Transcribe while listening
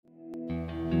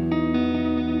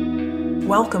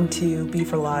Welcome to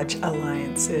Beaver Lodge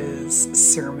Alliance's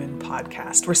sermon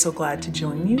podcast. We're so glad to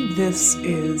join you. This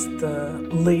is the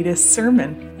latest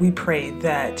sermon. We pray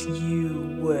that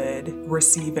you would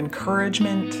receive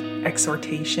encouragement,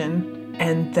 exhortation,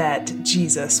 and that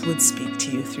Jesus would speak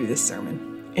to you through this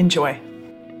sermon. Enjoy.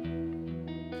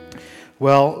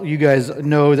 Well, you guys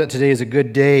know that today is a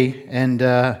good day, and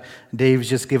Dave's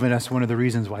just given us one of the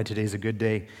reasons why today's a good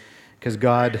day. Because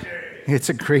God, it's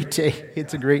a great day.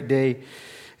 It's a great day.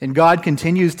 And God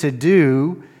continues to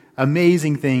do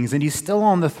amazing things, and He's still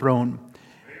on the throne.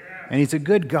 And He's a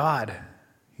good God.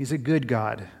 He's a good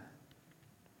God.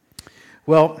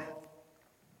 Well,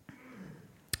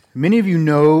 many of you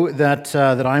know that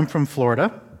I'm from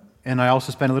Florida, and I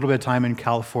also spent a little bit of time in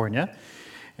California.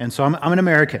 And so I'm an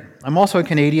American. I'm also a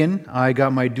Canadian. I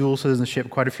got my dual citizenship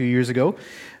quite a few years ago,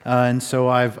 and so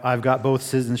I've got both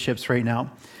citizenships right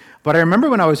now. But I remember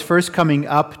when I was first coming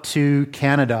up to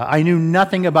Canada, I knew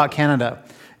nothing about Canada.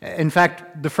 In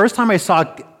fact, the first time I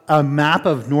saw a map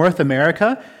of North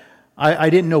America,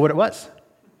 I didn't know what it was.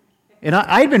 And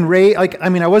I'd been raised,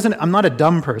 I'm not a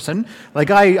dumb person.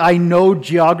 I know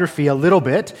geography a little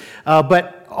bit,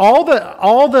 but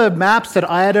all the maps that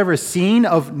I had ever seen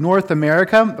of North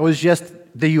America was just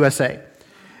the USA.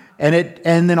 And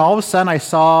then all of a sudden I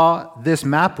saw this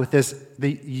map with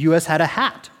the US had a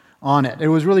hat on it. It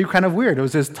was really kind of weird. It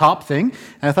was this top thing,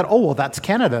 and I thought, oh, well, that's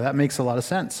Canada. That makes a lot of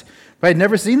sense. But I'd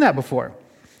never seen that before.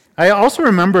 I also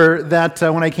remember that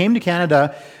when I came to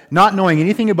Canada, not knowing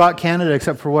anything about Canada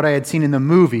except for what I had seen in the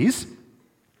movies,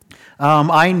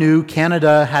 I knew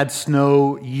Canada had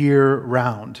snow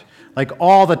year-round, like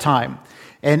all the time.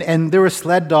 And there were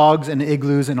sled dogs and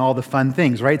igloos and all the fun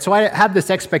things, right? So I had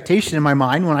this expectation in my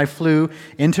mind when I flew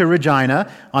into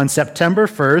Regina on September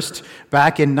 1st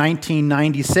back in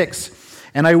 1996.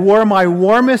 And I wore my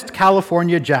warmest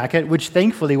California jacket, which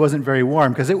thankfully wasn't very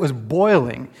warm because it was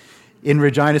boiling in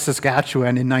Regina,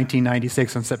 Saskatchewan in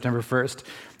 1996 on September 1st.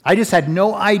 I just had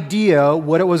no idea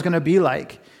what it was going to be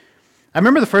like. I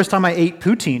remember the first time I ate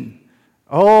poutine.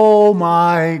 Oh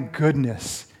my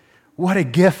goodness. What a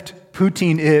gift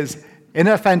poutine is. Isn't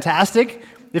that fantastic?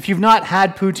 If you've not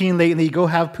had poutine lately, go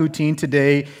have poutine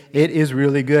today. It is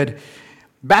really good.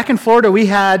 Back in Florida, we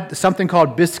had something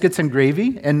called biscuits and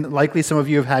gravy, and likely some of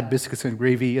you have had biscuits and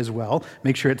gravy as well.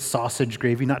 Make sure it's sausage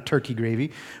gravy, not turkey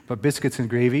gravy, but biscuits and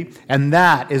gravy. And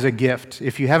that is a gift.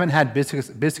 If you haven't had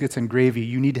biscuits and gravy,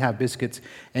 you need to have biscuits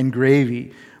and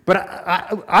gravy. But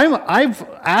I've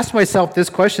asked myself this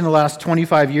question the last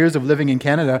 25 years of living in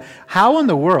Canada. How in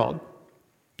the world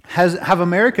have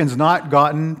Americans not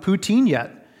gotten poutine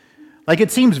yet?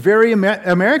 It seems very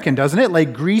American, doesn't it?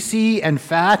 Like greasy and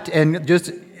fat and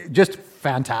just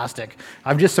fantastic.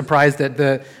 I'm just surprised that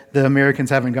the Americans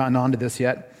haven't gotten onto this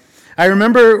yet. I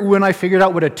remember when I figured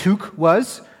out what a toque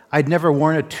was. I'd never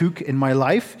worn a toque in my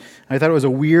life. I thought it was a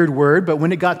weird word, but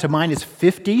when it got to minus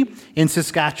 50 in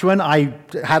Saskatchewan, I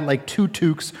had 2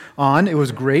 toques on. It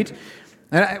was great.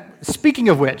 And speaking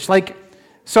of which,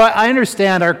 so I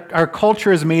understand our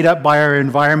culture is made up by our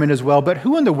environment as well, but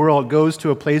who in the world goes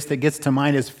to a place that gets to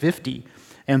minus 50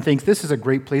 and thinks, this is a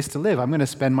great place to live? I'm going to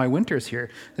spend my winters here.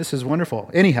 This is wonderful.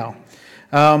 Anyhow,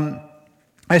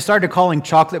 I started calling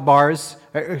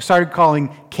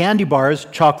candy bars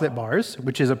chocolate bars,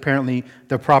 which is apparently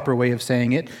the proper way of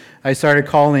saying it. I started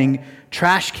calling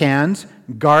trash cans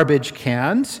garbage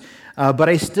cans, but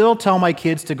I still tell my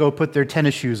kids to go put their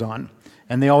tennis shoes on.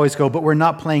 And they always go, but we're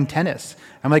not playing tennis.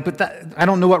 I'm like, I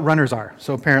don't know what runners are.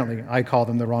 So apparently I call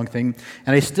them the wrong thing.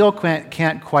 And I still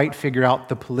can't quite figure out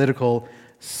the political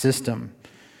system.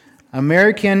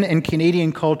 American and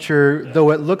Canadian culture,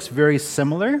 though it looks very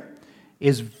similar,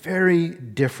 is very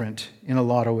different in a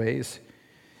lot of ways.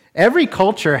 Every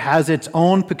culture has its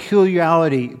own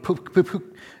peculiarity,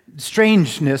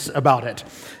 strangeness about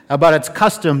its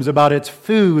customs, about its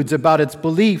foods, about its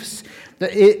beliefs.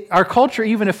 Our culture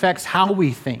even affects how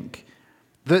we think,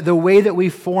 the way that we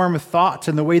form thoughts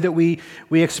and the way that we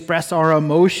express our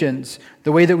emotions,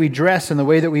 the way that we dress and the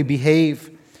way that we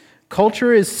behave.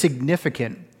 Culture is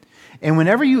significant. And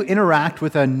whenever you interact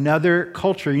with another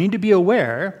culture, you need to be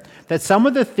aware that some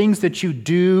of the things that you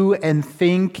do and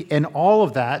think and all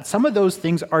of that, some of those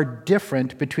things are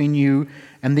different between you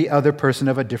and the other person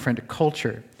of a different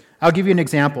culture. I'll give you an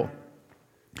example.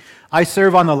 I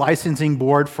serve on the licensing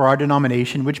board for our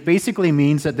denomination, which basically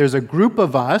means that there's a group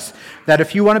of us that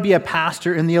if you want to be a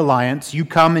pastor in the Alliance, you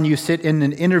come and you sit in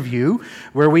an interview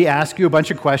where we ask you a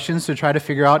bunch of questions to try to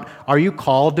figure out, are you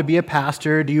called to be a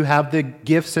pastor? Do you have the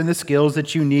gifts and the skills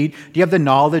that you need? Do you have the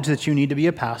knowledge that you need to be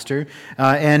a pastor?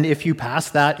 And if you pass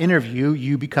that interview,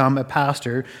 you become a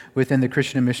pastor within the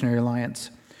Christian and Missionary Alliance.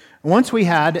 Once we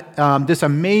had this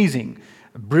amazing,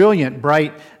 brilliant,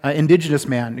 bright indigenous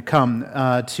man come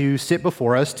to sit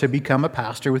before us to become a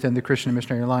pastor within the Christian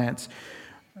Missionary Alliance.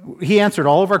 He answered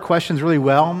all of our questions really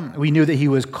well. We knew that he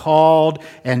was called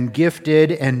and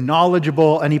gifted and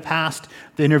knowledgeable, and he passed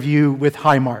the interview with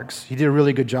high marks. He did a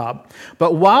really good job.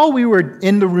 But while we were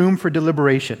in the room for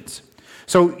deliberations,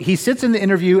 so he sits in the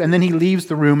interview and then he leaves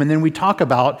the room, and then we talk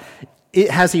about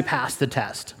has he passed the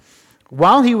test.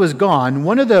 While he was gone,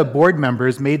 one of the board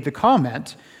members made the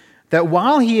comment that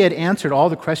while he had answered all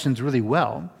the questions really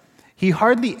well, he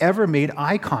hardly ever made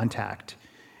eye contact.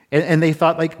 And they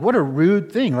thought, like, what a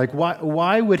rude thing. Like,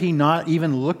 why would he not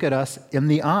even look at us in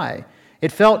the eye?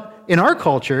 It felt, in our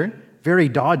culture, very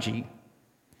dodgy.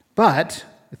 But,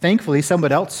 thankfully,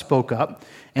 someone else spoke up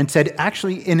and said,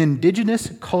 actually, in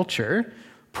indigenous culture,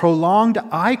 prolonged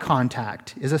eye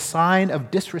contact is a sign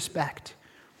of disrespect.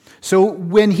 So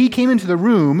when he came into the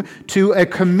room to a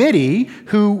committee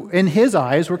who, in his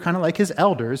eyes, were kind of like his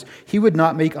elders, he would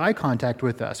not make eye contact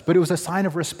with us. But it was a sign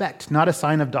of respect, not a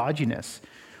sign of dodginess.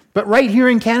 But right here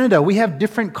in Canada, we have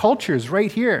different cultures right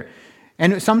here.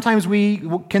 And sometimes we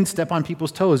can step on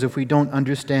people's toes if we don't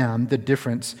understand the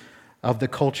difference of the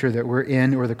culture that we're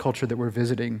in or the culture that we're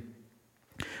visiting.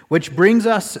 Which brings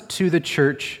us to the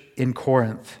church in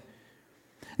Corinth.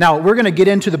 Now, we're going to get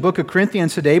into the book of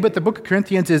Corinthians today, but the book of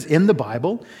Corinthians is in the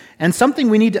Bible. And something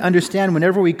we need to understand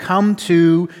whenever we come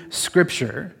to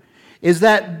Scripture is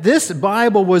that this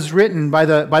Bible was written by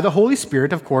the Holy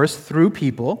Spirit, of course, through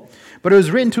people, but it was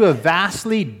written to a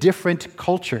vastly different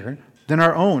culture than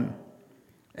our own.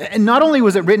 And not only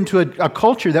was it written to a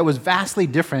culture that was vastly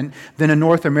different than a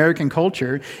North American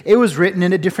culture, it was written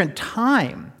in a different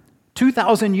time,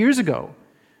 2,000 years ago.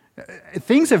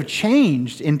 Things have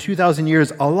changed in 2,000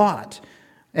 years a lot.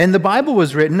 And the Bible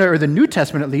was written, or the New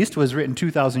Testament at least, was written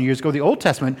 2,000 years ago. The Old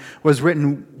Testament was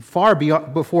written far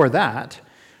before that.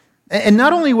 And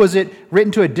not only was it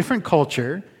written to a different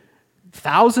culture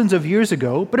thousands of years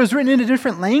ago, but it was written in a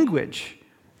different language.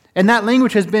 And that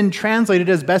language has been translated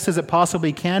as best as it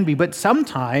possibly can be. But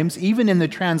sometimes, even in the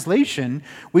translation,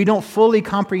 we don't fully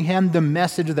comprehend the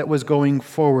message that was going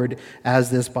forward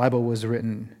as this Bible was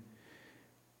written.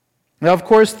 Now, of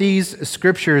course, these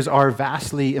scriptures are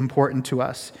vastly important to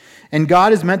us. And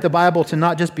God has meant the Bible to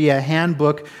not just be a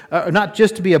handbook, not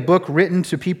just to be a book written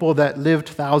to people that lived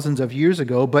thousands of years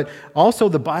ago, but also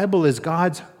the Bible is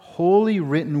God's holy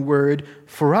written word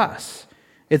for us.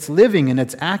 It's living and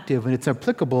it's active and it's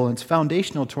applicable and it's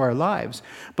foundational to our lives.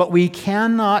 But we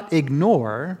cannot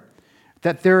ignore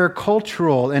that there are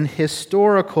cultural and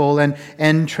historical and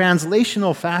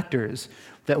translational factors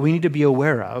that we need to be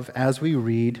aware of as we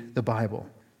read the Bible.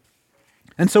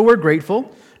 And so we're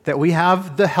grateful that we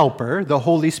have the Helper, the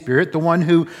Holy Spirit, the one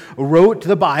who wrote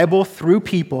the Bible through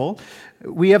people.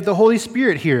 We have the Holy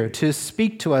Spirit here to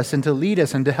speak to us and to lead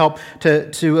us and to help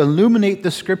to illuminate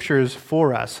the Scriptures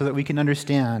for us so that we can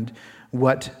understand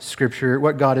what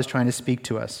God is trying to speak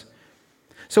to us.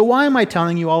 So why am I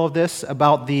telling you all of this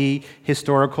about the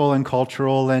historical and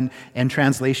cultural and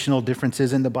translational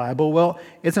differences in the Bible? Well,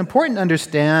 it's important to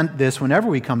understand this whenever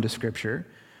we come to Scripture,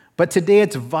 but today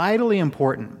it's vitally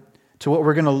important to what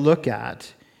we're going to look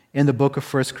at in the book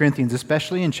of 1 Corinthians,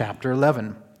 especially in chapter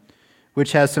 11,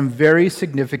 which has some very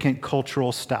significant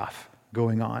cultural stuff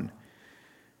going on.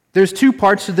 There's two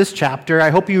parts to this chapter. I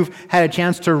hope you've had a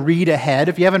chance to read ahead.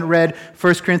 If you haven't read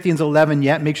 1 Corinthians 11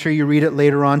 yet, make sure you read it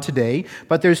later on today.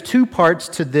 But there's two parts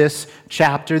to this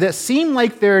chapter that seem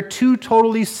like they're two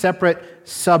totally separate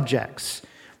subjects,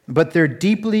 but they're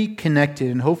deeply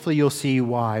connected, and hopefully you'll see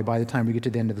why by the time we get to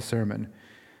the end of the sermon.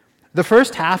 The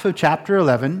first half of chapter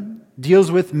 11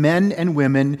 deals with men and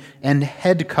women and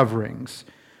head coverings.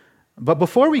 But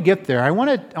before we get there, I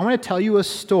want to tell you a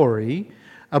story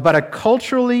about a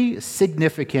culturally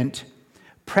significant,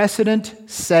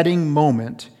 precedent-setting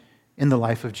moment in the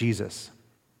life of Jesus.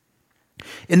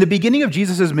 In the beginning of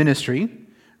Jesus' ministry,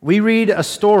 we read a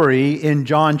story in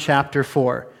John chapter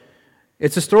 4.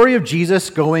 It's a story of Jesus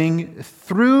going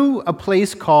through a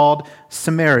place called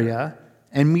Samaria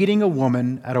and meeting a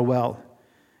woman at a well.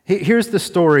 Here's the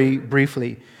story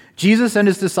briefly. Jesus and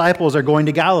his disciples are going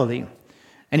to Galilee,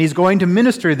 and he's going to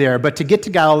minister there. But to get to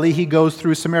Galilee, he goes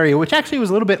through Samaria, which actually was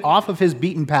a little bit off of his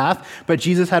beaten path, but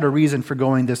Jesus had a reason for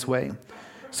going this way.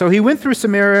 So he went through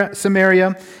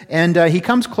Samaria, and he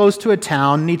comes close to a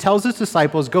town, and he tells his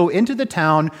disciples, go into the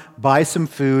town, buy some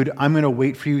food. I'm going to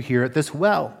wait for you here at this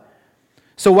well.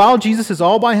 So while Jesus is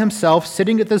all by himself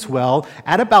sitting at this well,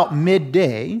 at about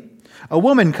midday, a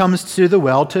woman comes to the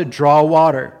well to draw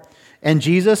water, and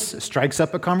Jesus strikes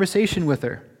up a conversation with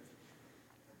her.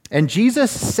 And Jesus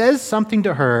says something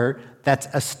to her that's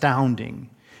astounding.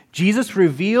 Jesus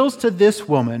reveals to this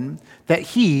woman that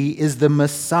he is the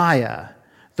Messiah,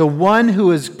 the one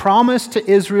who is promised to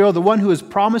Israel, the one who is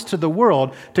promised to the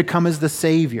world to come as the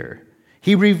Savior.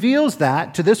 He reveals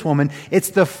that to this woman. It's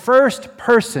the first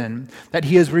person that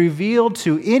he has revealed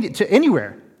to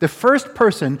anywhere. The first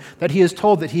person that he has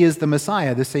told that he is the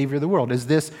Messiah, the Savior of the world, is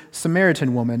this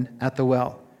Samaritan woman at the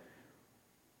well.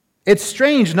 It's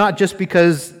strange not just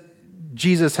because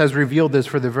Jesus has revealed this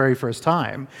for the very first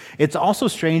time. It's also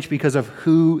strange because of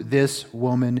who this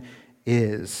woman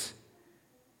is.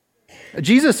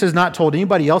 Jesus has not told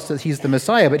anybody else that he's the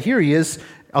Messiah, but here he is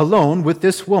alone with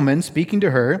this woman speaking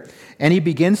to her, and he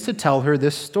begins to tell her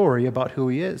this story about who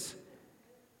he is.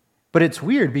 But it's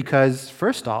weird because,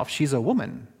 first off, she's a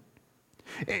woman.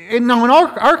 And now, in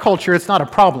our culture, it's not a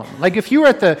problem. Like if you were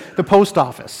at the post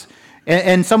office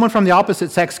and someone from the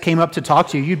opposite sex came up to talk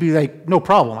to you, you'd be like, no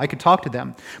problem, I could talk to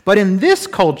them. But in this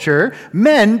culture,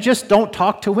 men just don't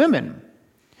talk to women.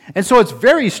 And so it's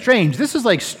very strange. This is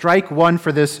like strike one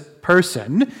for this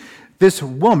person, this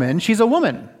woman. She's a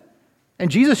woman. And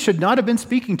Jesus should not have been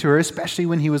speaking to her, especially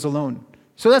when he was alone.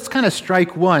 So that's kind of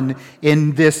strike one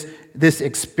in this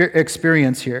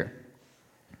experience here.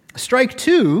 Strike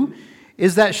two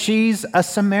is that she's a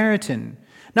Samaritan.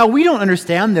 Now, we don't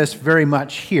understand this very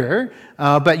much here,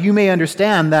 but you may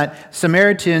understand that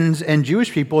Samaritans and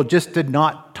Jewish people just did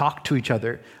not talk to each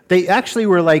other. They actually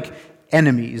were like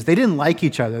enemies. They didn't like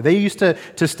each other. They used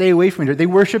to stay away from each other. They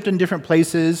worshiped in different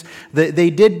places. They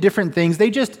did different things. They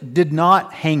just did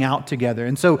not hang out together.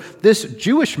 And so this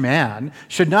Jewish man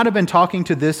should not have been talking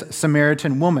to this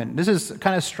Samaritan woman. This is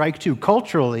kind of strike two.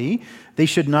 Culturally, they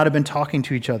should not have been talking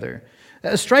to each other.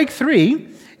 Strike three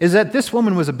is that this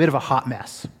woman was a bit of a hot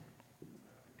mess.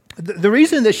 The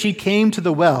reason that she came to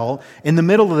the well in the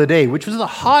middle of the day, which was the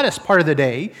hottest part of the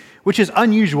day, which is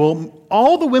unusual,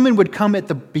 all the women would come at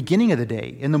the beginning of the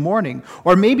day, in the morning,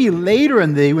 or maybe later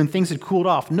in the day when things had cooled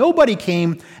off. Nobody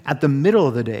came at the middle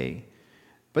of the day.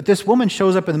 But this woman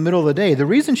shows up in the middle of the day. The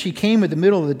reason she came at the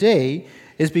middle of the day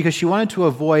is because she wanted to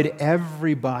avoid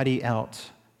everybody else.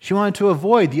 She wanted to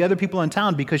avoid the other people in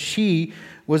town because she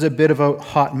was a bit of a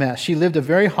hot mess. She lived a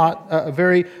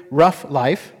very rough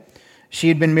life. She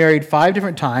had been married 5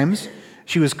 different times.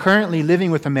 She was currently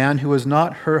living with a man who was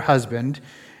not her husband,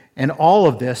 and all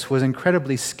of this was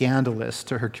incredibly scandalous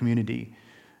to her community.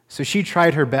 So she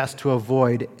tried her best to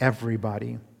avoid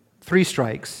everybody. 3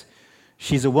 strikes.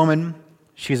 She's a woman,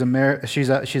 she's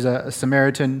a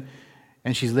Samaritan,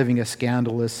 and she's living a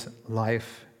scandalous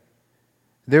life.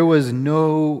 There was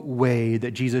no way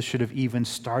that Jesus should have even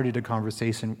started a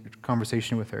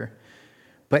conversation with her.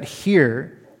 But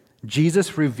here,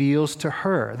 Jesus reveals to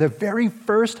her, the very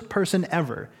first person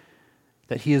ever,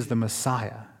 that he is the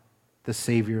Messiah, the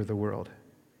Savior of the world.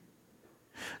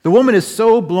 The woman is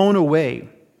so blown away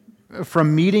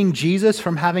from meeting Jesus,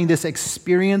 from having this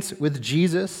experience with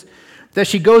Jesus, that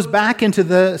she goes back into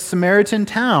the Samaritan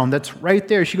town that's right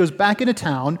there. She goes back into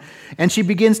town and she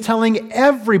begins telling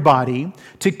everybody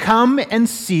to come and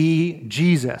see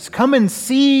Jesus. Come and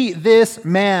see this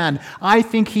man. I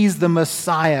think he's the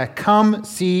Messiah. Come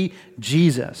see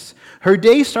Jesus. Her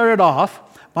day started off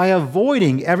by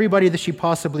avoiding everybody that she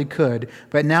possibly could,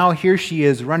 but now here she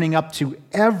is running up to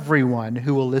everyone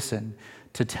who will listen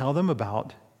to tell them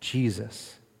about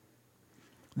Jesus.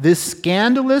 This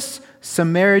scandalous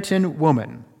Samaritan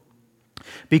woman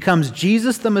becomes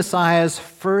Jesus the Messiah's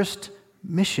first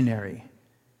missionary.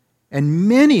 And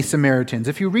many Samaritans,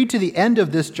 if you read to the end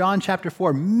of this John chapter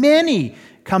 4, many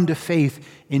come to faith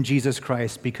in Jesus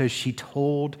Christ because she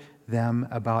told them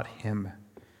about him.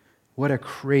 What a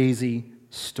crazy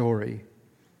story.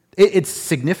 It's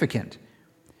significant.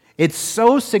 It's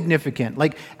so significant.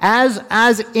 Like,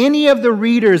 as any of the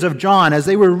readers of John, as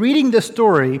they were reading this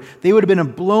story, they would have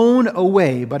been blown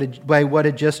away by what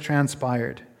had just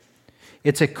transpired.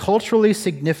 It's a culturally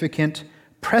significant,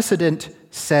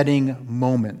 precedent-setting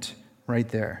moment right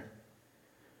there.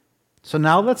 So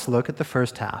now let's look at the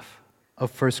first half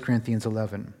of 1 Corinthians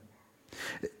 11.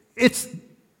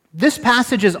 This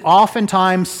passage is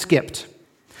oftentimes skipped.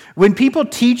 When people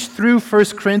teach through 1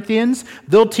 Corinthians,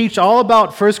 they'll teach all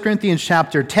about 1 Corinthians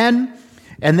chapter 10,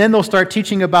 and then they'll start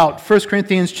teaching about 1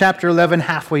 Corinthians chapter 11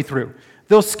 halfway through.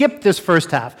 They'll skip this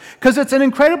first half because it's an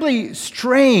incredibly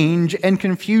strange and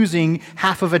confusing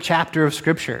half of a chapter of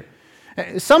Scripture.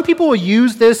 Some people will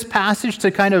use this passage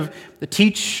to kind of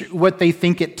teach what they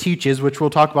think it teaches, which we'll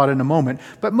talk about in a moment,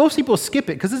 but most people skip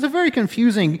it because it's a very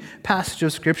confusing passage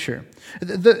of Scripture.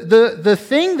 The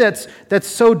thing that's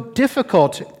so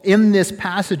difficult in this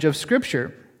passage of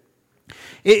Scripture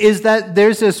is that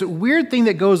there's this weird thing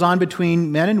that goes on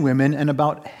between men and women and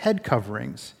about head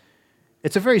coverings.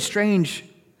 It's a very strange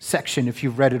section if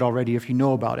you've read it already, if you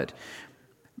know about it.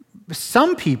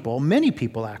 Some people, many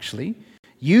people actually,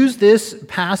 use this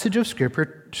passage of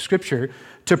Scripture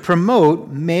to promote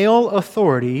male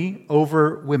authority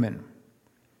over women.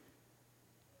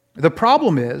 The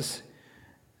problem is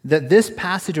that this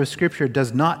passage of Scripture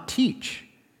does not teach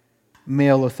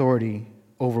male authority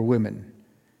over women.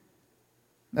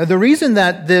 The reason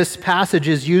that this passage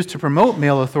is used to promote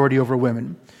male authority over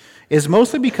women is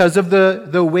mostly because of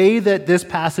the way that this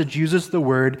passage uses the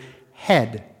word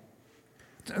head.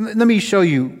 Let me show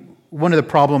you one of the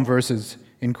problem verses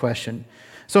in question.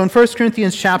 So in 1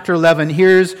 Corinthians chapter 11,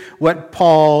 here's what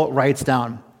Paul writes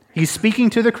down. He's speaking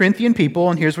to the Corinthian people,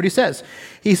 and here's what he says.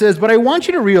 He says, "But I want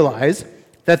you to realize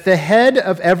that the head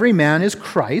of every man is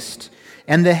Christ,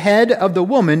 and the head of the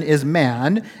woman is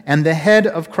man, and the head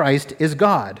of Christ is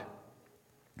God."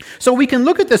 So we can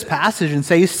look at this passage and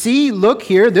say, see, look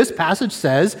here, this passage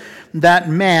says that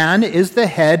man is the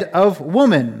head of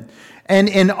woman. And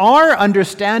in our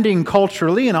understanding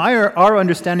culturally, and our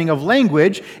understanding of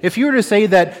language, if you were to say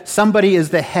that somebody is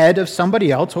the head of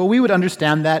somebody else, well, we would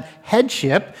understand that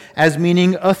headship as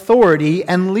meaning authority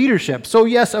and leadership. So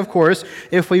yes, of course,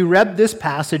 if we read this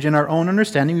passage in our own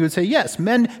understanding, we would say, yes,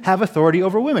 men have authority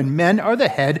over women. Men are the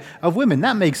head of women.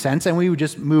 That makes sense, and we would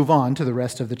just move on to the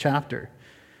rest of the chapter.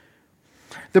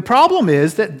 The problem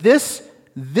is that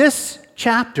this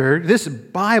chapter, this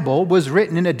Bible, was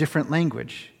written in a different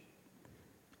language.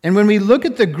 And when we look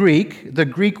at the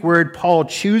Greek word Paul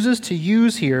chooses to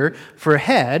use here for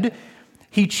head,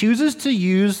 he chooses to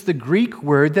use the Greek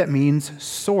word that means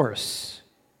source,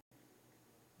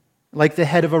 like the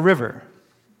head of a river,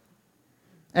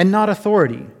 and not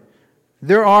authority.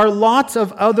 There are lots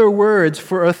of other words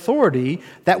for authority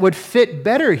that would fit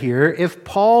better here if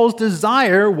Paul's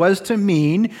desire was to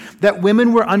mean that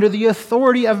women were under the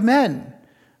authority of men.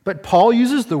 But Paul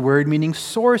uses the word meaning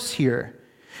source here.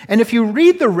 And if you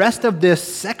read the rest of this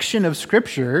section of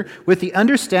Scripture with the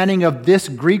understanding of this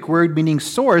Greek word meaning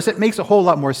source, it makes a whole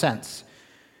lot more sense.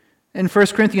 In 1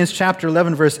 Corinthians chapter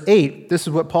 11, verse 8, this is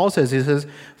what Paul says. He says,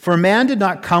 "For man did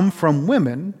not come from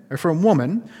woman,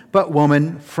 but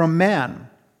woman from man."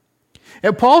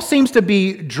 And Paul seems to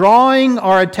be drawing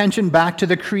our attention back to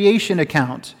the creation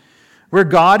account, where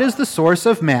God is the source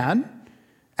of man,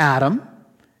 Adam,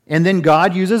 and then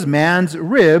God uses man's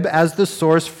rib as the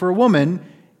source for woman,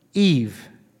 Eve.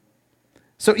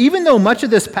 So even though much of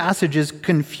this passage is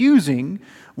confusing,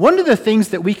 one of the things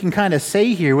that we can kind of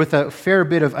say here with a fair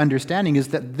bit of understanding is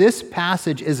that this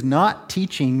passage is not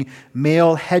teaching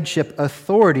male headship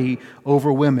authority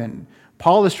over women.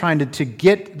 Paul is trying to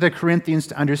get the Corinthians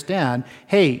to understand,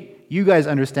 hey, you guys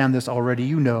understand this already.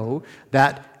 You know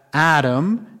that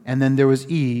Adam, and then there was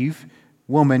Eve,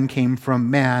 woman came from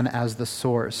man as the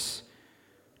source.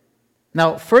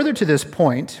 Now, further to this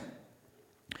point,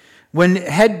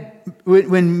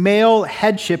 when male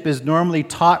headship is normally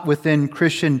taught within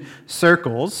Christian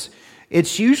circles,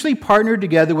 it's usually partnered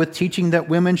together with teaching that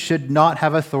women should not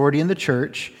have authority in the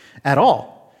church at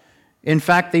all. In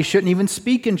fact, they shouldn't even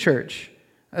speak in church.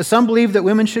 Some believe that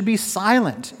women should be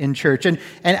silent in church. And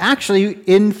actually,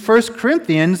 in 1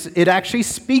 Corinthians, it actually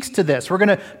speaks to this. We're going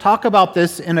to talk about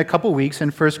this in a couple weeks in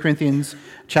 1 Corinthians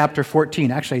chapter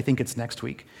 14. Actually, I think it's next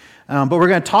week. But we're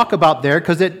going to talk about there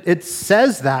because it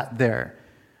says that there.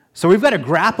 So we've got to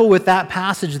grapple with that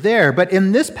passage there. But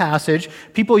in this passage,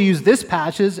 people use this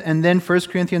passage and then 1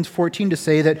 Corinthians 14 to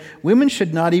say that women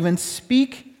should not even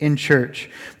speak in church.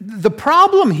 The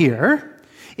problem here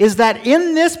is that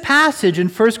in this passage in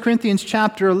 1 Corinthians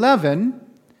chapter 11,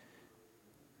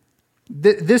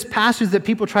 this passage that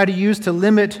people try to use to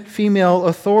limit female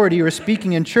authority or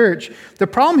speaking in church, the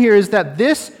problem here is that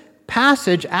this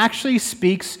passage actually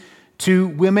speaks to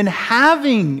women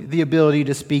having the ability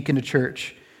to speak in the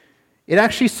church. It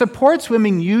actually supports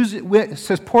women using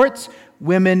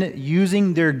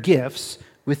their gifts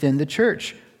within the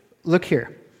church. Look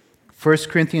here, 1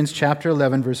 Corinthians chapter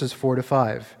 11, verses 4 to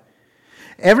 5.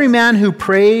 "Every man who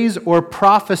prays or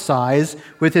prophesies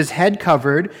with his head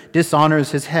covered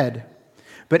dishonors his head.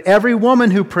 But every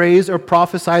woman who prays or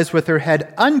prophesies with her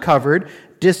head uncovered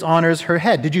dishonors her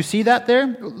head." Did you see that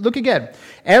there? Look again.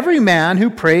 "Every man who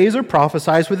prays or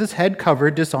prophesies with his head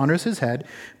covered dishonors his head,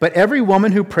 but every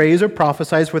woman who prays or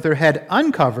prophesies with her head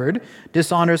uncovered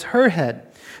dishonors her head."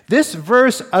 This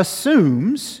verse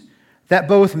assumes that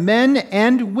both men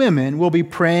and women will be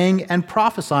praying and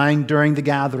prophesying during the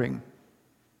gathering.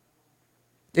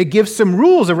 It gives some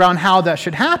rules around how that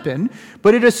should happen,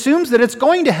 but it assumes that it's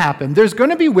going to happen. There's going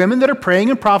to be women that are praying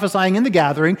and prophesying in the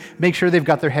gathering, make sure they've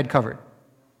got their head covered.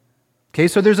 Okay,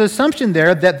 so there's an assumption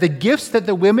there that the gifts that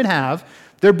the women have,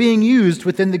 they're being used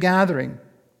within the gathering.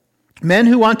 Men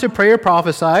who want to pray or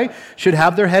prophesy should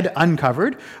have their head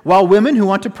uncovered, while women who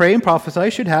want to pray and prophesy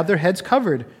should have their heads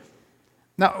covered.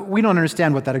 Now, we don't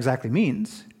understand what that exactly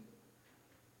means.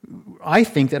 I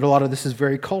think that a lot of this is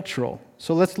very cultural.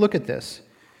 So let's look at this.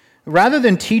 Rather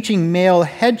than teaching male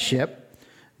headship,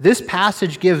 this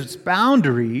passage gives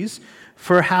boundaries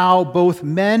for how both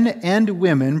men and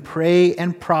women pray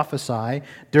and prophesy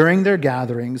during their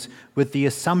gatherings with the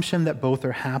assumption that both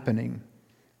are happening.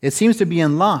 It seems to be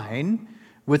in line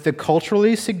with the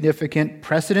culturally significant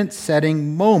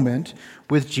precedent-setting moment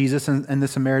with Jesus and the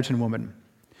Samaritan woman.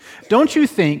 Don't you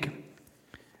think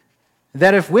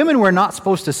that if women were not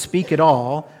supposed to speak at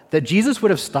all, that Jesus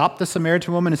would have stopped the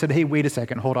Samaritan woman and said, hey, wait a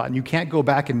second, hold on. You can't go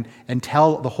back and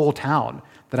tell the whole town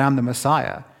that I'm the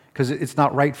Messiah, because it's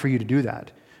not right for you to do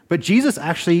that. But Jesus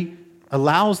actually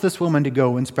allows this woman to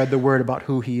go and spread the word about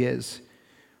who he is.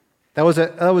 That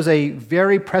was a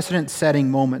very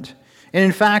precedent-setting moment. And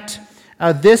in fact,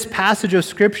 this passage of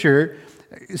Scripture,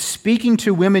 speaking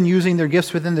to women using their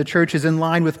gifts within the church, is in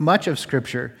line with much of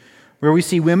Scripture, where we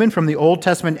see women from the Old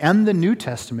Testament and the New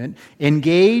Testament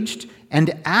engaged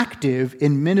and active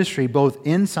in ministry both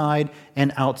inside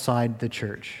and outside the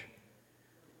church.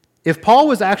 If Paul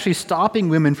was actually stopping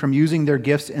women from using their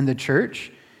gifts in the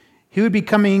church, he would be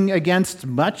coming against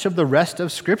much of the rest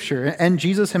of Scripture and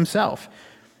Jesus himself.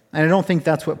 And I don't think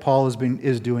that's what Paul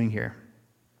is doing here.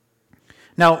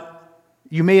 Now,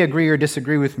 you may agree or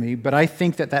disagree with me, but I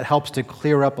think that helps to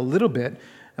clear up a little bit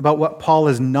about what Paul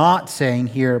is not saying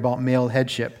here about male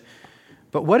headship.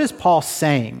 But what is Paul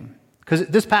saying? Because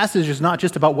this passage is not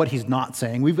just about what he's not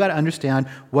saying. We've got to understand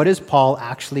what is Paul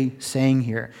actually saying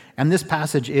here. And this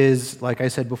passage is, like I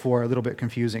said before, a little bit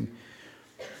confusing.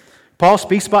 Paul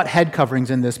speaks about head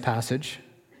coverings in this passage,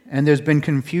 and there's been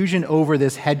confusion over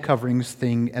this head coverings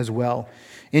thing as well.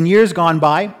 In years gone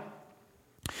by,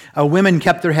 women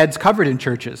kept their heads covered in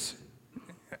churches.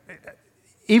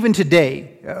 Even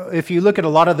today, if you look at a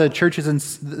lot of the churches in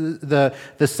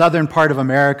the southern part of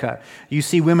America, you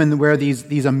see women wear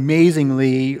these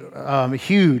amazingly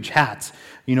huge hats.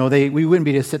 You know, we wouldn't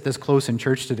be able to sit this close in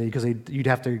church today because you'd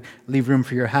have to leave room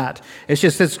for your hat. It's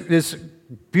just this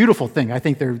beautiful thing. I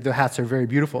think the hats are very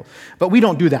beautiful. But we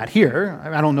don't do that here.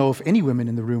 I don't know if any women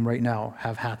in the room right now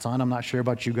have hats on. I'm not sure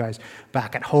about you guys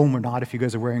back at home or not, if you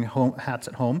guys are wearing hats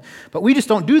at home. But we just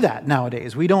don't do that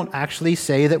nowadays. We don't actually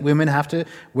say that women have to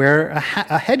wear a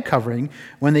head covering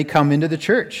when they come into the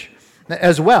church.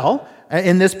 As well,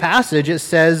 in this passage, it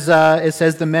says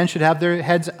the men should have their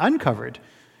heads uncovered.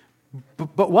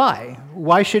 But why?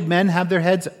 Why should men have their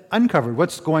heads uncovered?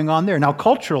 What's going on there? Now,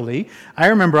 culturally, I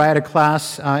remember I had a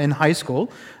class in high school,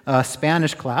 a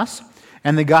Spanish class,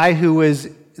 and the guy who was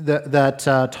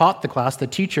that taught the class, the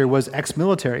teacher, was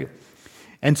ex-military.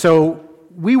 And so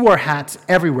we wore hats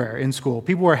everywhere in school.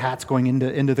 People wore hats going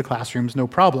into the classrooms, no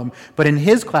problem. But in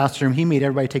his classroom, he made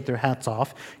everybody take their hats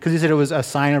off because he said it was a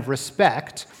sign of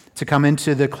respect to come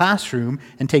into the classroom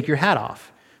and take your hat off.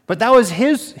 But that was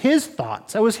his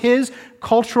thoughts. That was his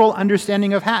cultural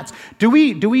understanding of hats. Do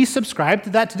we subscribe to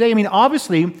that today? I mean,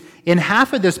 obviously, in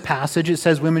half of this passage, it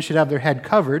says women should have their head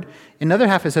covered. In the other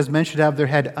half, it says men should have their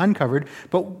head uncovered.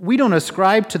 But we don't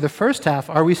ascribe to the first half.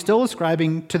 Are we still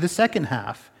ascribing to the second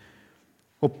half?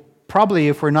 Well, probably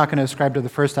if we're not going to ascribe to the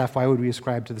first half, why would we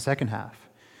ascribe to the second half?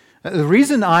 The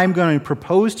reason I'm going to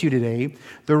propose to you today,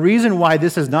 the reason why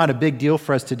this is not a big deal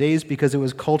for us today is because it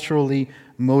was culturally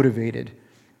motivated.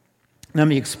 Let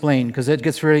me explain, because it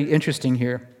gets very interesting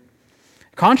here.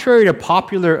 Contrary to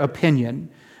popular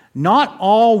opinion, not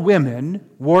all women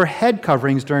wore head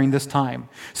coverings during this time.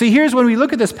 See, here's when we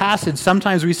look at this passage,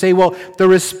 sometimes we say, well, the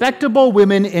respectable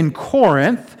women in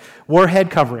Corinth wore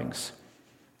head coverings.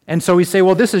 And so we say,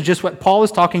 well, this is just what Paul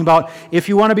is talking about. If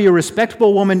you want to be a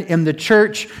respectable woman in the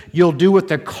church, you'll do what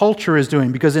the culture is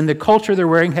doing. Because in the culture, they're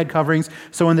wearing head coverings,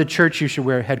 so in the church, you should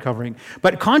wear a head covering.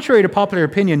 But contrary to popular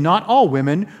opinion, not all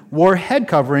women wore head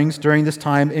coverings during this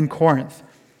time in Corinth.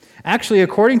 Actually,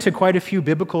 according to quite a few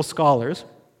biblical scholars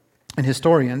and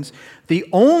historians, the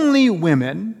only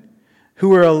women who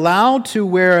were allowed to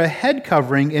wear a head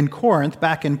covering in Corinth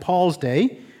back in Paul's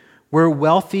day were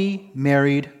wealthy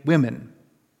married women.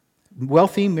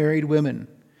 Wealthy married women.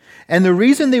 And the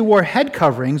reason they wore head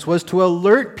coverings was to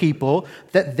alert people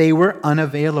that they were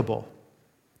unavailable.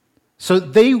 So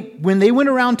when they went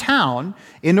around town,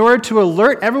 in order to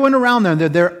alert everyone around them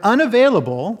that they're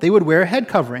unavailable, they would wear head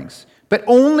coverings. But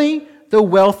only the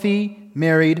wealthy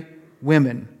married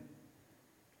women.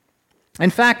 In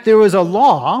fact, there was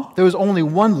only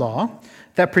one law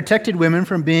that protected women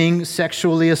from being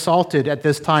sexually assaulted at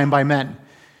this time by men.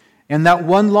 And that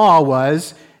one law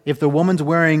was, if the woman's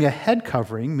wearing a head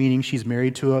covering, meaning she's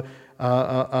married to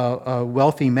a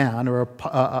wealthy man or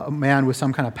a man with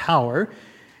some kind of power,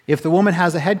 if the woman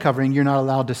has a head covering, you're not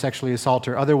allowed to sexually assault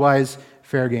her. Otherwise,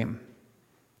 fair game.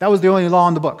 That was the only law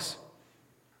in the books.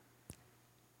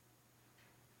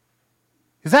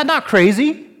 Is that not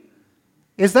crazy?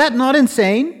 Is that not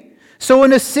insane? So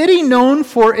in a city known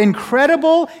for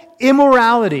incredible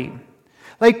immorality,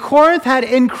 like Corinth had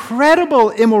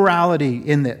incredible immorality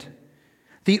in it.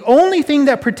 The only thing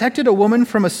that protected a woman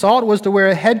from assault was to wear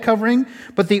a head covering,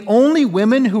 but the only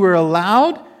women who were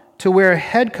allowed to wear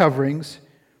head coverings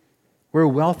were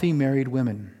wealthy married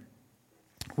women.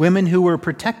 Women who were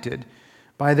protected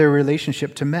by their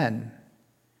relationship to men.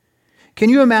 Can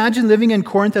you imagine living in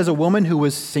Corinth as a woman who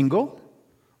was single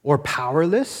or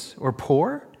powerless or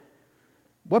poor?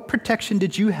 What protection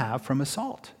did you have from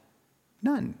assault?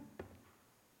 None.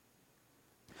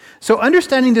 So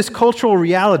understanding this cultural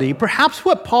reality, perhaps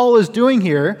what Paul is doing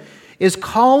here is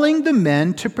calling the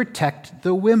men to protect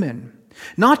the women.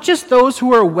 Not just those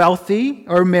who are wealthy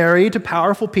or married to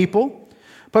powerful people,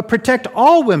 but protect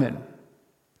all women.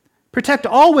 Protect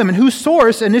all women, whose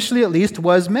source, initially at least,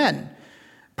 was men.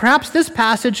 Perhaps this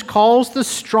passage calls the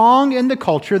strong in the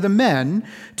culture, the men,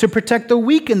 to protect the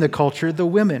weak in the culture, the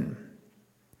women.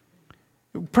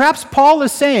 Perhaps Paul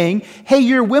is saying, hey,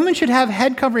 your women should have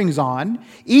head coverings on,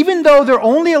 even though they're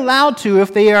only allowed to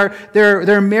if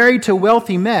they're married to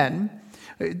wealthy men.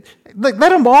 Let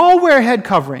them all wear head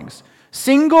coverings.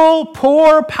 Single,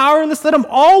 poor, powerless, let them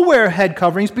all wear head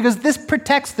coverings because this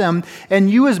protects them,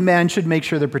 and you as men should make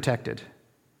sure they're protected.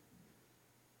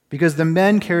 Because the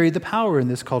men carried the power in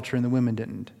this culture and the women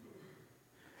didn't.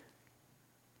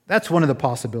 That's one of the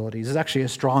possibilities. It's actually a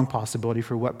strong possibility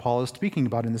for what Paul is speaking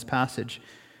about in this passage.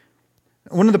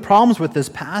 One of the problems with this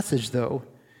passage, though,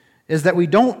 is that we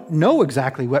don't know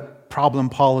exactly what problem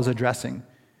Paul is addressing.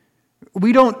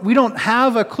 We don't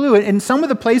have a clue. In some of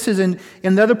the places, in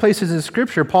the other places in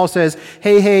Scripture, Paul says,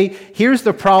 hey, here's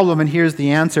the problem and here's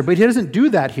the answer. But he doesn't do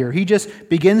that here. He just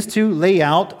begins to lay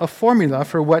out a formula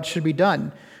for what should be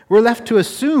done. We're left to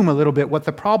assume a little bit what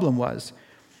the problem was.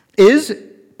 Is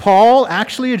Paul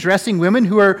actually addressing women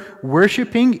who are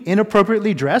worshiping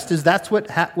inappropriately dressed? Is that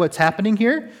what's happening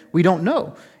here? We don't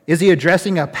know. Is he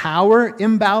addressing a power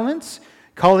imbalance,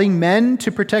 calling men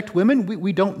to protect women?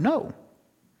 We don't know.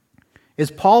 Is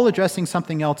Paul addressing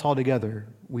something else altogether?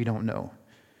 We don't know.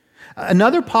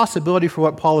 Another possibility for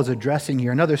what Paul is addressing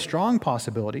here, another strong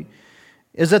possibility,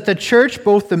 is that the church,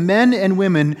 both the men and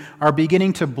women, are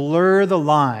beginning to blur the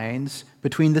lines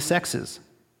between the sexes.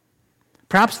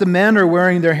 Perhaps the men are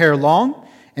wearing their hair long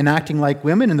and acting like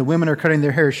women, and the women are cutting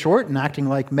their hair short and acting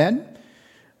like men.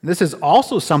 This is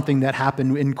also something that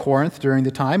happened in Corinth during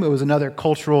the time. It was another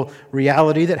cultural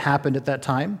reality that happened at that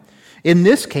time. In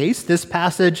this case, this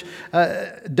passage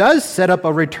does set up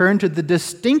a return to the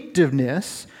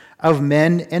distinctiveness of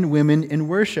men and women in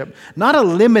worship. Not a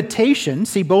limitation.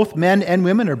 See, both men and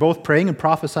women are both praying and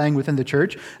prophesying within the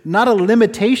church. Not a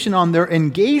limitation on their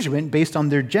engagement based on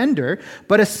their gender,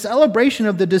 but a celebration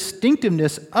of the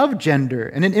distinctiveness of gender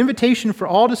and an invitation for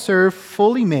all to serve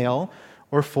fully male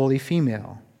or fully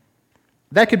female.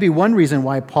 That could be one reason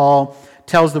why Paul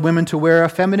tells the women to wear a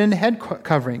feminine head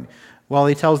covering while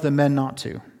he tells the men not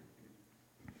to.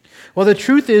 Well, the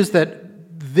truth is that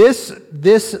this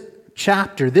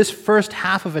chapter, this first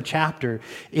half of a chapter,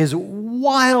 is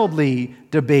wildly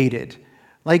debated.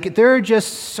 Like, there are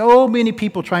just so many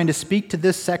people trying to speak to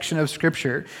this section of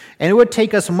Scripture, and it would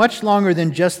take us much longer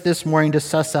than just this morning to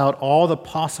suss out all the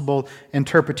possible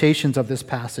interpretations of this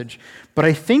passage. But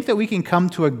I think that we can come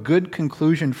to a good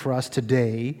conclusion for us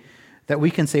today that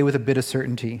we can say with a bit of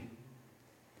certainty.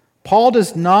 Paul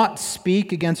does not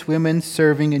speak against women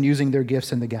serving and using their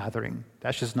gifts in the gathering.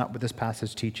 That's just not what this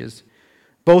passage teaches.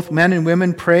 Both men and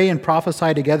women pray and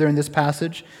prophesy together in this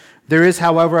passage. There is,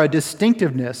 however, a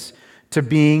distinctiveness to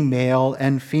being male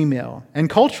and female. And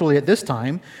culturally at this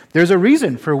time, there's a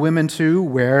reason for women to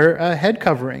wear a head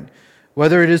covering.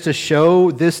 Whether it is to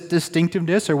show this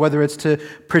distinctiveness or whether it's to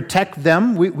protect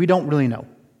them, we don't really know.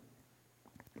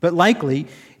 But likely,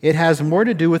 it has more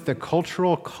to do with the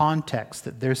cultural context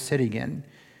that they're sitting in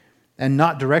and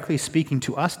not directly speaking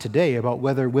to us today about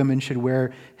whether women should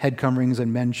wear head coverings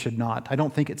and men should not. I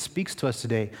don't think it speaks to us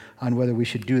today on whether we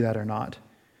should do that or not.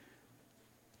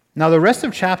 Now, the rest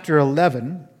of chapter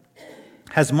 11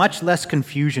 has much less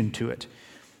confusion to it.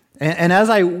 And as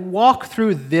I walk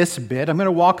through this bit, I'm going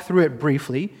to walk through it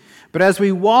briefly, But as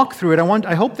we walk through it,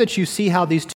 I hope that you see how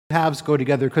these two halves go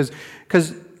together, because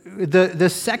the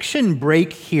section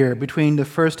break here between the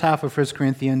first half of 1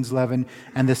 Corinthians 11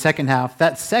 and the second half,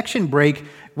 that section break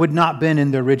would not have been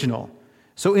in the original.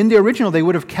 So in the original, they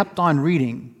would have kept on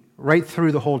reading right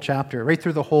through the whole chapter, right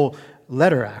through the whole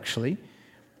letter, actually.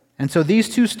 And so these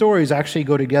two stories actually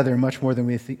go together much more than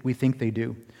we think they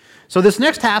do. So this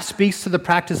next half speaks to the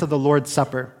practice of the Lord's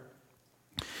Supper.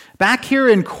 Back here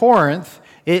in Corinth,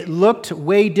 it looked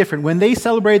way different. When they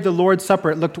celebrated the Lord's Supper,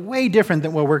 it looked way different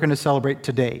than what we're going to celebrate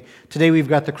today. Today we've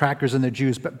got the crackers and the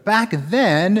juice. But back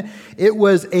then, it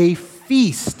was a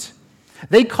feast.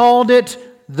 They called it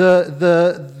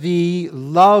the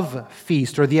love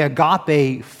feast, or the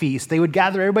agape feast. They would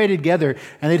gather everybody together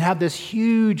and they'd have this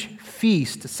huge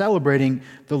feast celebrating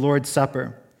the Lord's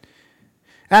Supper.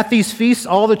 At these feasts,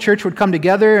 all the church would come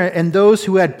together, and those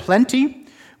who had plenty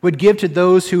would give to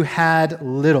those who had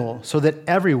little, so that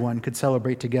everyone could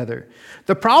celebrate together.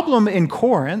 The problem in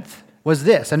Corinth was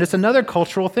this, and it's another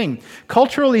cultural thing.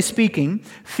 Culturally speaking,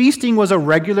 feasting was a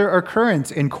regular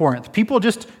occurrence in Corinth. People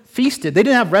just feasted. They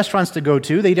didn't have restaurants to go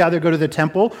to. They'd either go to the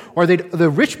temple, or the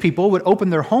rich people would open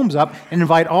their homes up and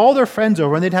invite all their friends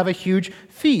over, and they'd have a huge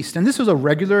feast. And this was a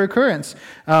regular occurrence.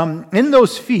 In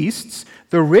those feasts,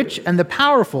 the rich and the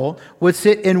powerful would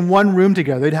sit in one room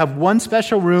together. They'd have one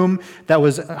special room that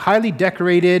was highly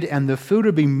decorated, and the food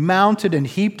would be mounted and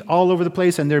heaped all over the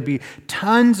place, and there'd be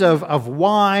tons of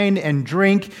wine and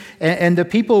drink, and the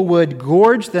people would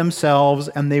gorge themselves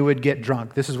and they would get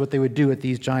drunk. This is what they would do at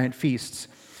these giant feasts.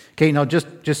 Okay, now just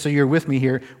so you're with me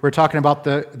here, we're talking about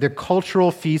the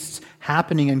cultural feasts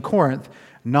happening in Corinth,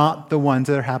 not the ones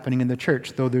that are happening in the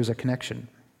church, though there's a connection.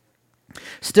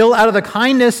 Still, out of the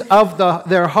kindness of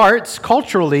their hearts,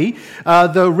 culturally,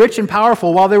 the rich and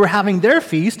powerful, while they were having their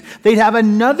feast, they'd have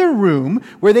another room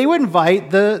where they would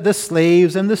invite the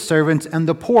slaves and the servants and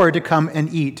the poor to come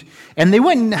and eat. And they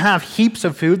wouldn't have heaps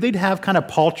of food. They'd have kind of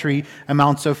paltry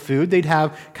amounts of food. They'd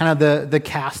have kind of the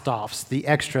cast-offs, the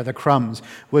extra, the crumbs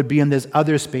would be in this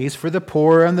other space for the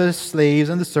poor and the slaves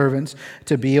and the servants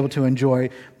to be able to enjoy.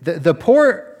 The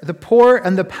poor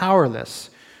and the powerless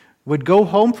would go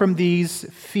home from these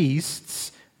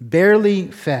feasts barely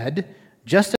fed,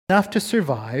 just enough to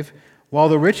survive, while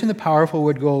the rich and the powerful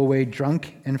would go away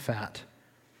drunk and fat.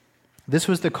 This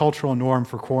was the cultural norm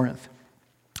for Corinth.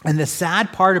 And the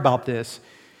sad part about this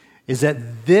is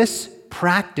that this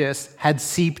practice had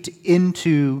seeped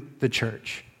into the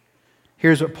church.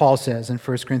 Here's what Paul says in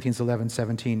 1 Corinthians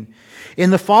 11:17.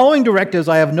 In the following directives,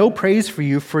 I have no praise for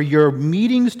you, for your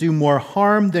meetings do more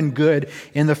harm than good.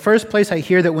 In the first place, I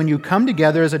hear that when you come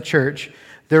together as a church,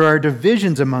 there are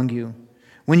divisions among you.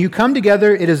 When you come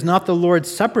together, it is not the Lord's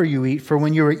Supper you eat, for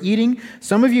when you are eating,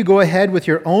 some of you go ahead with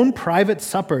your own private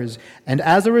suppers, and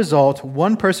as a result,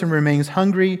 one person remains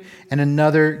hungry and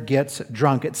another gets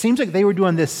drunk. It seems like they were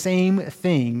doing the same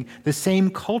thing, the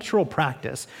same cultural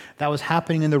practice that was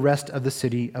happening in the rest of the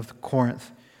city of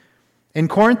Corinth. In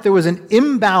Corinth, there was an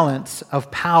imbalance of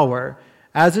power,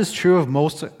 as is true of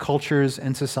most cultures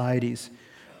and societies.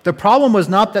 The problem was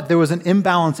not that there was an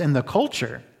imbalance in the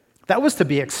culture. That was to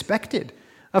be expected.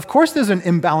 Of course there's an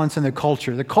imbalance in the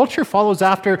culture. The culture follows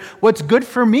after what's good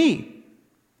for me.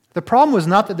 The problem was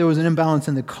not that there was an imbalance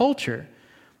in the culture.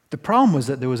 The problem was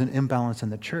that there was an imbalance in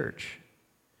the church.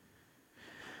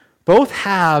 Both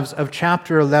halves of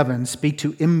chapter 11 speak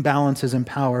to imbalances in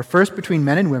power, first between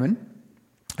men and women,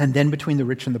 and then between the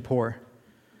rich and the poor.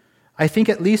 I think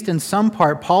at least in some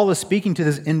part, Paul is speaking to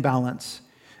this imbalance.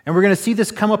 And we're going to see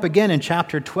this come up again in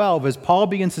chapter 12 as Paul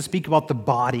begins to speak about the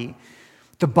body.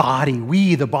 The body,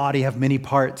 we, the body, have many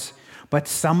parts, but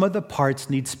some of the parts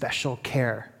need special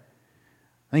care.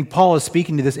 I think Paul is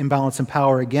speaking to this imbalance in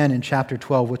power again in chapter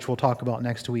 12, which we'll talk about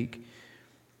next week.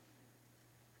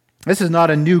 This is not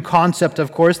a new concept,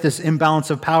 of course, this imbalance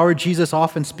of power. Jesus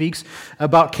often speaks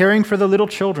about caring for the little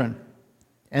children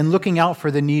and looking out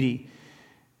for the needy.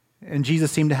 And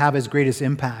Jesus seemed to have his greatest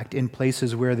impact in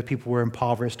places where the people were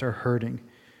impoverished or hurting.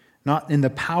 Not in the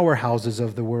powerhouses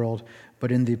of the world,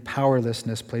 but in the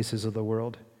powerlessness places of the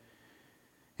world.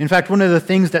 In fact, one of the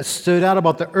things that stood out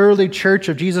about the early church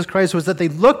of Jesus Christ was that they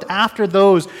looked after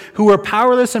those who were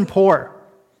powerless and poor.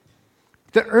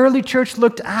 The early church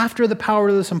looked after the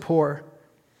powerless and poor.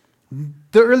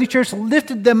 The early church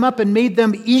lifted them up and made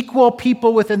them equal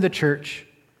people within the church.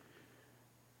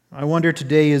 I wonder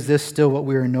today, is this still what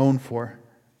we are known for?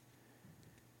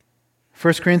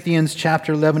 1 Corinthians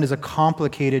chapter 11 is a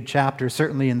complicated chapter,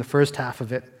 certainly in the first half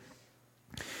of it.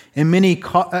 And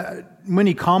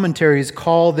many commentaries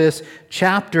call this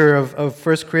chapter of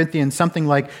 1 Corinthians something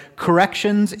like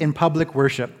corrections in public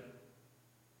worship.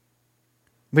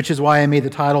 which is why I made the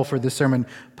title for this sermon,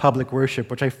 Public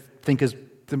Worship, which I think is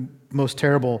the most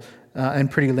terrible and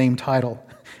pretty lame title.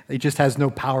 It just has no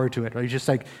power to it, right? It's just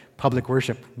like public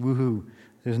worship, woohoo.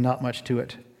 There's not much to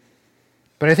it.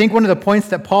 But I think one of the points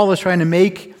that Paul is trying to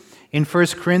make in 1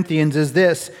 Corinthians is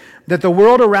this, that the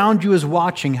world around you is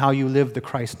watching how you live the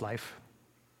Christ life.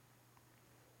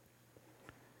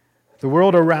 The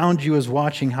world around you is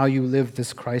watching how you live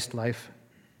this Christ life.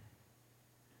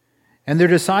 And they're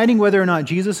deciding whether or not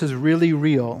Jesus is really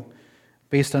real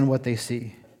based on what they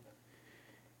see.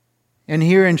 And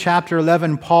here in chapter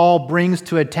 11, Paul brings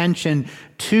to attention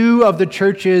two of the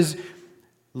church's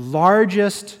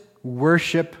largest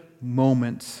worship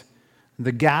moments.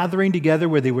 The gathering together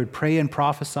where they would pray and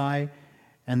prophesy,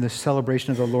 and the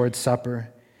celebration of the Lord's Supper.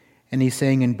 And he's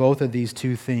saying in both of these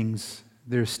two things,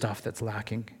 there's stuff that's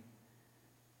lacking.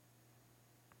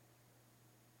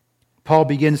 Paul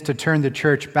begins to turn the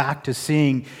church back to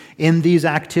seeing in these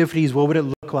activities, what would it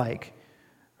look like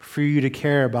for you to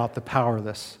care about the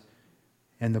powerless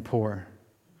and the poor?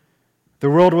 The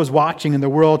world was watching, and the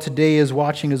world today is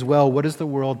watching as well. What does the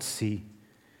world see?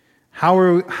 How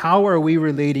are we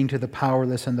relating to the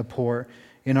powerless and the poor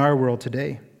in our world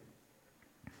today?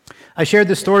 I shared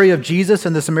the story of Jesus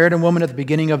and the Samaritan woman at the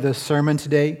beginning of this sermon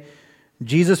today.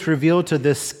 Jesus revealed to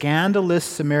this scandalous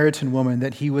Samaritan woman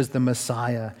that he was the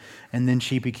Messiah, and then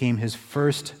she became his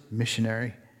first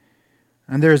missionary.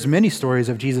 And there's many stories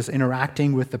of Jesus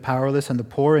interacting with the powerless and the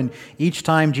poor, and each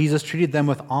time Jesus treated them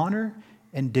with honor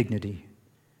and dignity.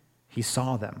 He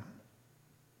saw them.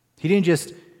 He didn't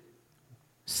just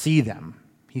see them.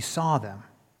 He saw them.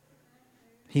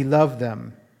 He loved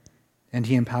them, and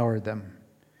he empowered them.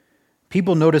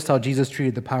 People noticed how Jesus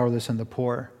treated the powerless and the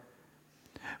poor.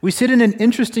 We sit in an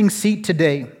interesting seat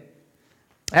today.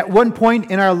 At one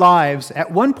point in our lives,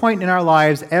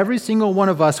 every single one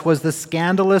of us was the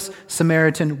scandalous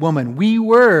Samaritan woman. We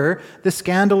were the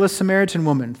scandalous Samaritan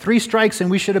woman. 3 strikes and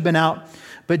we should have been out.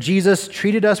 But Jesus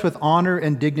treated us with honor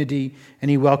and dignity, and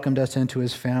he welcomed us into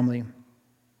his family.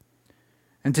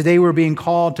 And today we're being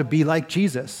called to be like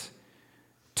Jesus,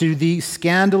 to the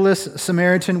scandalous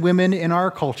Samaritan women in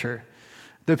our culture,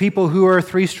 the people who are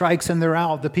 3 strikes and they're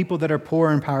out, the people that are poor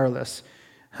and powerless.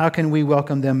 How can we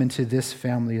welcome them into this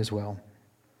family as well?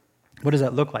 What does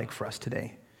that look like for us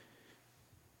today?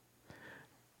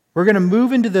 We're going to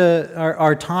move into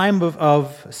our time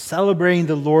of celebrating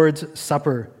the Lord's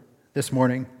Supper this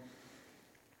morning.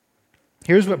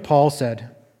 Here's what Paul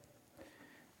said.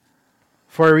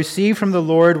 For I received from the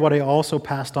Lord what I also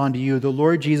passed on to you. The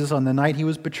Lord Jesus, on the night he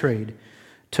was betrayed,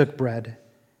 took bread.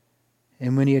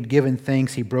 And when he had given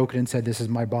thanks, he broke it and said, "This is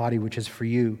my body, which is for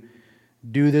you.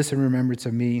 Do this in remembrance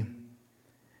of me."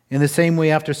 In the same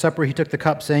way, after supper, he took the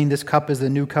cup, saying, "This cup is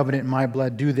the new covenant in my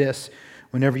blood. Do this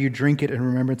whenever you drink it in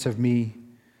remembrance of me.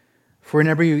 For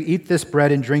whenever you eat this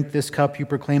bread and drink this cup, you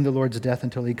proclaim the Lord's death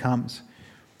until he comes."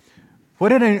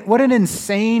 What an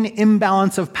insane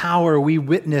imbalance of power we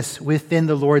witness within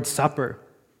the Lord's Supper.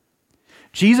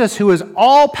 Jesus, who is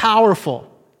all-powerful,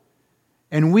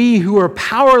 and we who are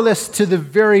powerless to the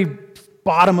very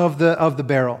bottom of the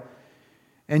barrel.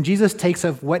 And Jesus takes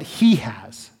of what he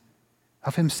has,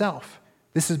 of himself.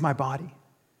 This is my body.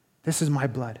 This is my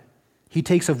blood. He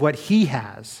takes of what he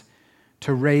has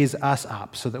to raise us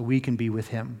up so that we can be with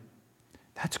him.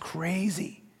 That's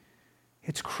crazy.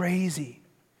 It's crazy.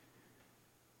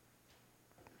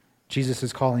 Jesus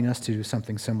is calling us to do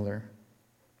something similar.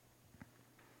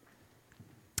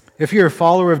 If you're a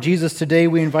follower of Jesus today,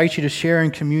 we invite you to share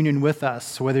in communion with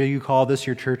us, whether you call this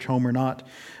your church home or not.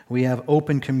 We have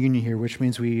open communion here, which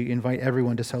means we invite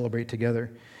everyone to celebrate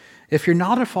together. If you're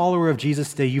not a follower of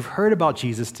Jesus today, you've heard about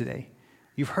Jesus today.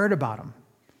 You've heard about him.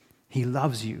 He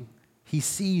loves you. He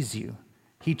sees you.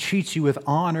 He treats you with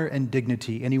honor and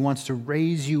dignity, and he wants to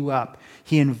raise you up.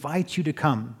 He invites you to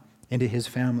come into his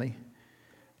family.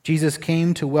 Jesus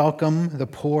came to welcome the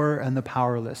poor and the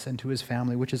powerless into his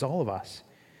family, which is all of us.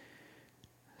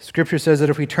 Scripture says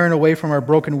that if we turn away from our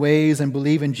broken ways and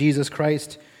believe in Jesus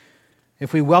Christ,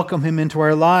 if we welcome him into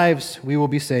our lives, we will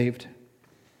be saved.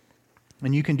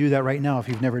 And you can do that right now if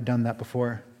you've never done that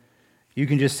before. You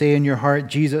can just say in your heart,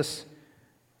 "Jesus,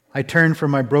 I turn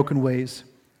from my broken ways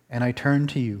and I turn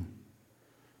to you.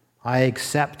 I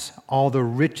accept all the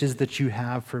riches that you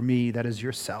have for me, that is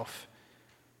yourself.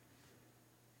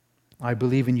 I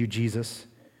believe in you, Jesus,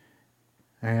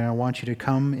 and I want you to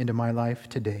come into my life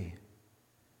today.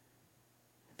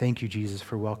 Thank you, Jesus,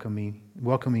 for welcoming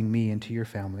me into your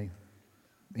family.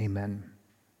 Amen."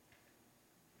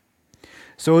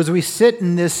 So as we sit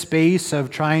in this space of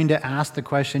trying to ask the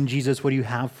question, Jesus, what do you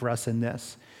have for us in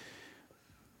this?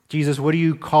 Jesus, what are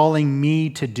you calling me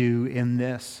to do in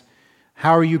this?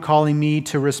 How are you calling me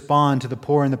to respond to the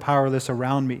poor and the powerless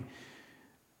around me?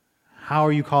 How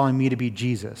are you calling me to be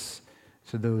Jesus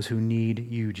to those who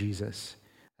need you, Jesus?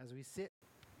 As we sit,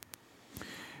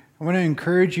 I want to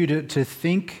encourage you to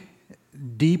think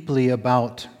deeply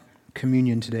about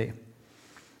communion today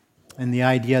and the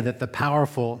idea that the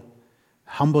powerful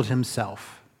humbled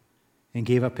himself and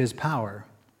gave up his power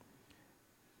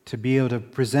to be able to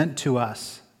present to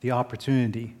us the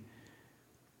opportunity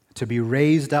to be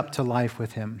raised up to life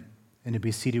with him and to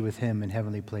be seated with him in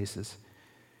heavenly places.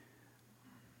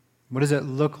 What does it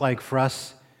look like for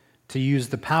us to use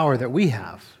the power that we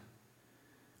have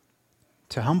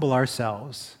to humble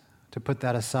ourselves, to put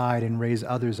that aside and raise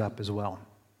others up as well?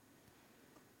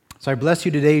 So I bless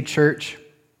you today, church,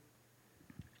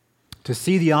 to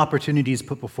see the opportunities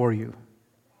put before you,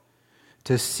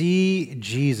 to see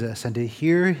Jesus and to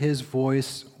hear his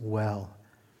voice well.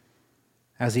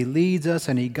 As he leads us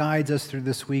and he guides us through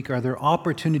this week, are there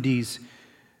opportunities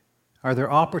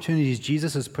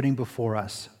Jesus is putting before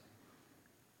us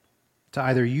to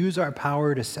either use our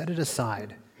power to set it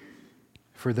aside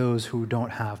for those who don't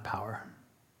have power?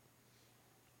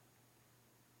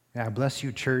 I bless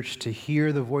you, church, to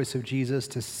hear the voice of Jesus,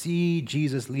 to see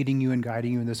Jesus leading you and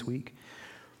guiding you in this week,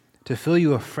 to fill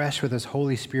you afresh with his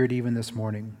Holy Spirit even this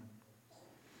morning,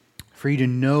 for you to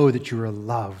know that you are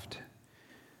loved,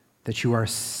 that you are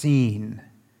seen,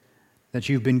 that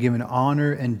you've been given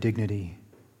honor and dignity,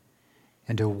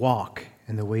 and to walk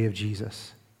in the way of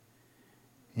Jesus.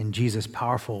 In Jesus'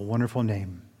 powerful, wonderful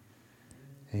name,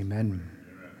 amen.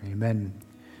 Amen.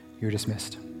 You're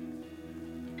dismissed.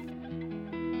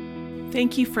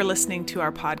 Thank you for listening to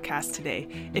our podcast today.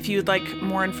 If you would like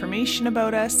more information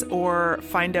about us or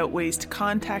find out ways to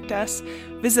contact us,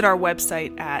 visit our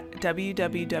website at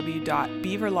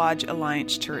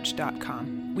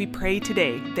www.beaverlodgealliancechurch.com. We pray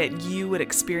today that you would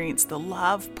experience the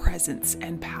love, presence,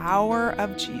 and power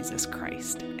of Jesus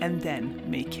Christ and then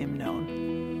make him known.